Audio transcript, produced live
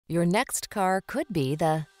Your next car could be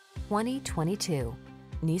the 2022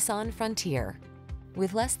 Nissan Frontier.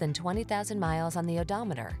 With less than 20,000 miles on the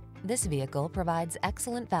odometer, this vehicle provides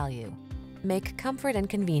excellent value. Make comfort and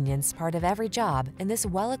convenience part of every job in this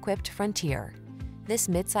well-equipped Frontier. This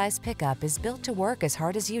midsize pickup is built to work as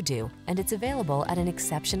hard as you do, and it's available at an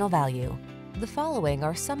exceptional value. The following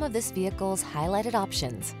are some of this vehicle's highlighted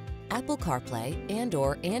options: Apple CarPlay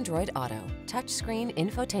and/or Android Auto, touchscreen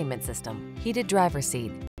infotainment system, heated driver's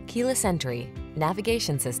seat, keyless entry,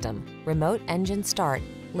 navigation system, remote engine start,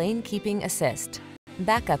 lane keeping assist,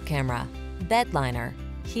 backup camera, bed liner,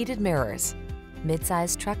 heated mirrors,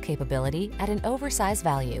 midsize truck capability at an oversized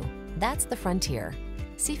value. That's the Frontier.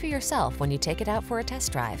 See for yourself when you take it out for a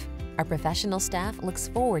test drive. Our professional staff looks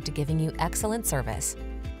forward to giving you excellent service.